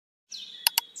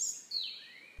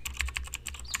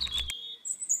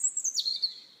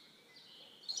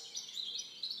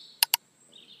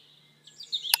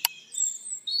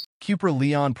CUPRA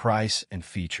Leon price and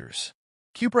features.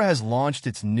 CUPRA has launched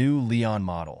its new Leon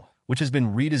model, which has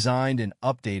been redesigned and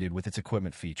updated with its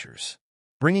equipment features.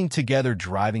 Bringing together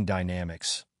driving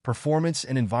dynamics, performance,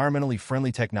 and environmentally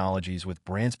friendly technologies with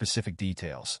brand-specific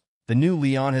details, the new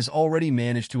Leon has already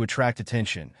managed to attract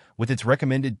attention with its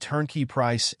recommended turnkey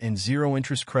price and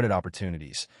zero-interest credit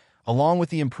opportunities, along with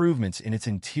the improvements in its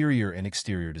interior and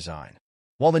exterior design.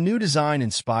 While the new design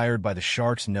inspired by the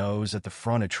shark's nose at the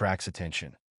front attracts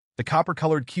attention, the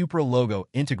copper-colored CUPRA logo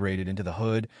integrated into the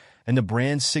hood and the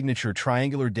brand's signature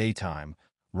triangular daytime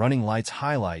running lights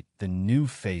highlight the new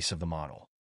face of the model.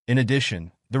 In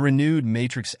addition, the renewed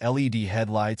matrix LED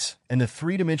headlights and the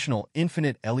three-dimensional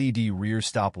infinite LED rear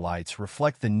stop lights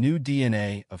reflect the new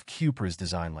DNA of CUPRA's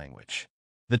design language.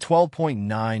 The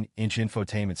 12.9-inch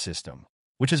infotainment system,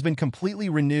 which has been completely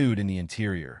renewed in the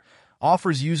interior,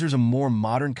 offers users a more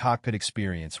modern cockpit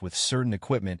experience with certain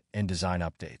equipment and design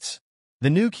updates. The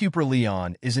new CUPRA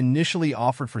Leon is initially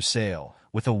offered for sale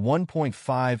with a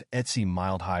 1.5 eTSI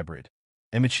mild hybrid,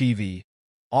 mHEV,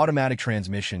 automatic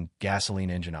transmission,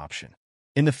 gasoline engine option.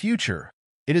 In the future,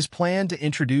 it is planned to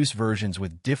introduce versions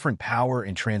with different power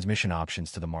and transmission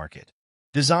options to the market.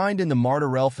 Designed in the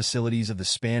Martorell facilities of the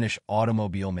Spanish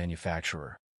automobile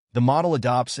manufacturer, the model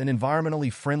adopts an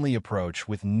environmentally friendly approach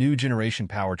with new generation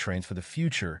powertrains for the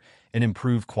future and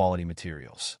improved quality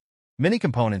materials. Many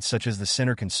components such as the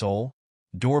center console,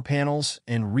 door panels,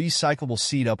 and recyclable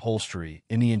seat upholstery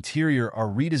in the interior are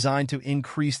redesigned to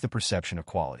increase the perception of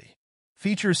quality.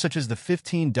 Features such as the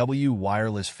 15W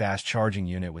wireless fast charging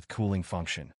unit with cooling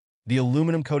function, the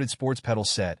aluminum-coated sports pedal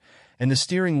set, and the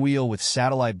steering wheel with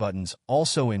satellite buttons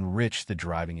also enrich the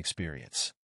driving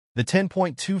experience. The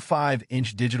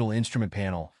 10.25-inch digital instrument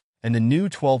panel and the new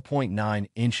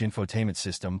 12.9-inch infotainment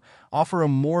system offer a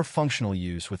more functional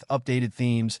use with updated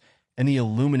themes and the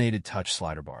illuminated touch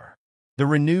slider bar. The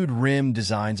renewed rim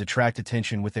designs attract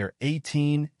attention with their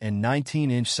 18 and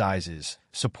 19-inch sizes,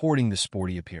 supporting the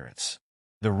sporty appearance.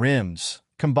 The rims,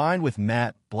 combined with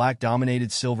matte,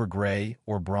 black-dominated silver gray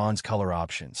or bronze color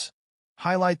options,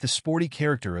 highlight the sporty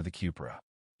character of the CUPRA.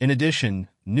 In addition,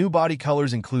 new body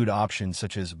colors include options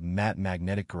such as matte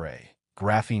magnetic gray,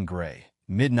 graphene gray,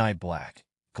 midnight black,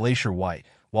 glacier white,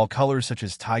 while colors such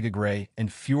as taiga gray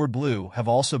and fjord blue have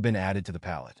also been added to the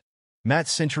palette. Matte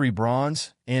Century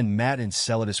Bronze and Matte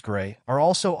Enceladus Gray are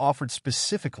also offered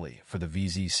specifically for the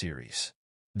VZ series.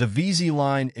 The VZ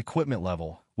line equipment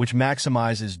level, which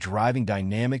maximizes driving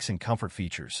dynamics and comfort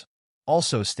features,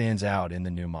 also stands out in the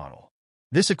new model.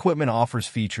 This equipment offers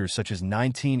features such as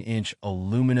 19-inch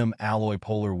aluminum alloy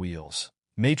polar wheels,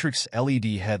 matrix LED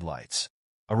headlights,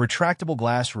 a retractable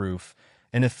glass roof,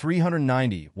 and a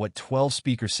 390-watt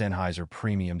 12-speaker Sennheiser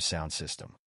premium sound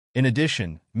system. In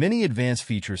addition, many advanced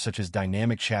features such as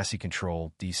dynamic chassis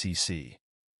control (DCC),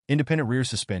 independent rear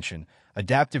suspension,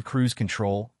 adaptive cruise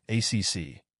control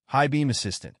 (ACC), high beam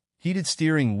assistant, heated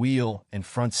steering wheel and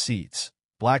front seats,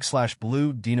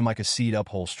 black/blue Dinamica seat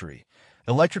upholstery,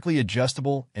 electrically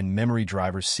adjustable and memory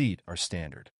driver's seat are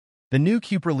standard. The new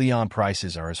CUPRA Leon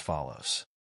prices are as follows: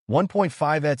 1.5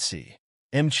 eTSI,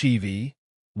 mHEV,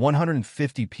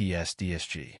 150 PS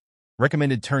DSG.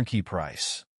 Recommended turnkey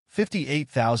price,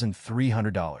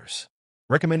 $58,300.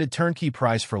 Recommended turnkey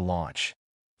price for launch,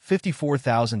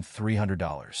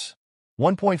 $54,300.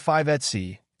 1.5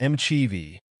 eTSI,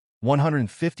 mHEV,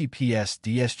 150 PS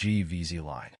DSG VZ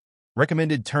line.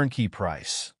 Recommended turnkey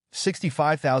price,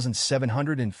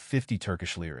 65,750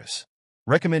 Turkish liras.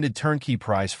 Recommended turnkey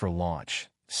price for launch,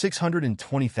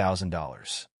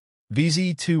 $620,000.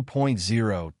 VZ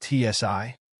 2.0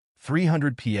 TSI,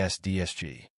 300 PS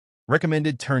DSG.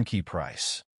 Recommended turnkey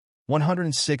price,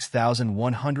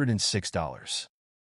 $106,106.